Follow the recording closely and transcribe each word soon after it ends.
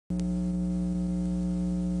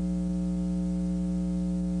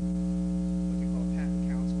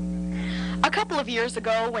A couple of years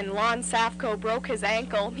ago, when Lon Safko broke his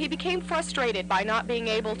ankle, he became frustrated by not being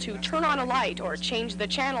able to turn on a light or change the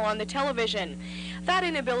channel on the television. That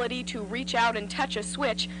inability to reach out and touch a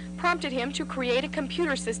switch prompted him to create a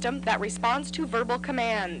computer system that responds to verbal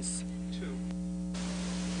commands. 2,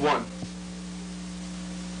 1,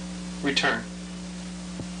 return.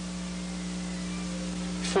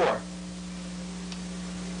 4,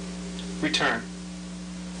 return.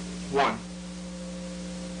 1,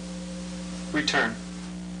 return.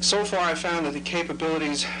 So far I've found that the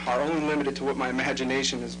capabilities are only limited to what my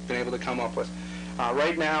imagination has been able to come up with.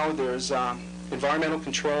 Right now there's environmental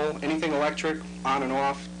control, anything electric, on and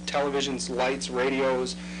off, televisions, lights,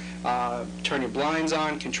 radios, turn your blinds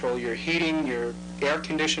on, control your heating, your air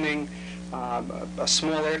conditioning, a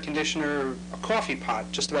small air conditioner, a coffee pot,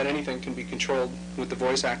 just about anything can be controlled with the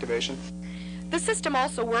voice activation. The system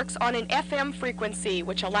also works on an FM frequency,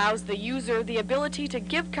 which allows the user the ability to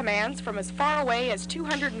give commands from as far away as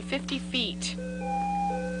 250 feet.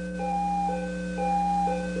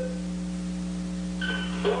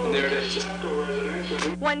 And there it is.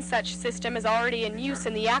 One such system is already in use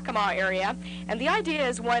in the Yakima area, and the idea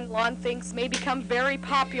is one Lon thinks may become very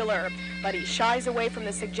popular, but he shies away from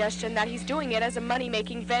the suggestion that he's doing it as a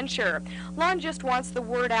money-making venture. Lon just wants the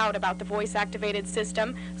word out about the voice-activated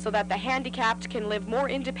system so that the handicapped can live more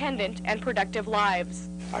independent and productive lives.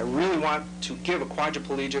 I really want to give a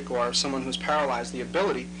quadriplegic or someone who's paralyzed the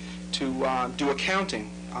ability to do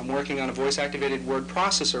accounting. I'm working on a voice-activated word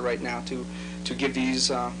processor right now to give these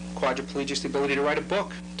quadriplegics the ability to write a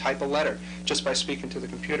book, type a letter, just by speaking to the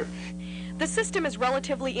computer. The system is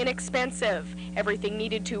relatively inexpensive. Everything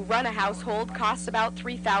needed to run a household costs about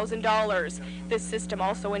 $3,000. This system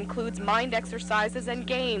also includes mind exercises and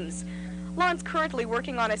games. Lon's currently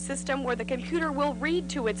working on a system where the computer will read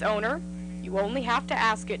to its owner. You only have to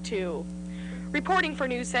ask it to. Reporting for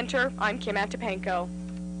News Center, I'm Kim Antipenko.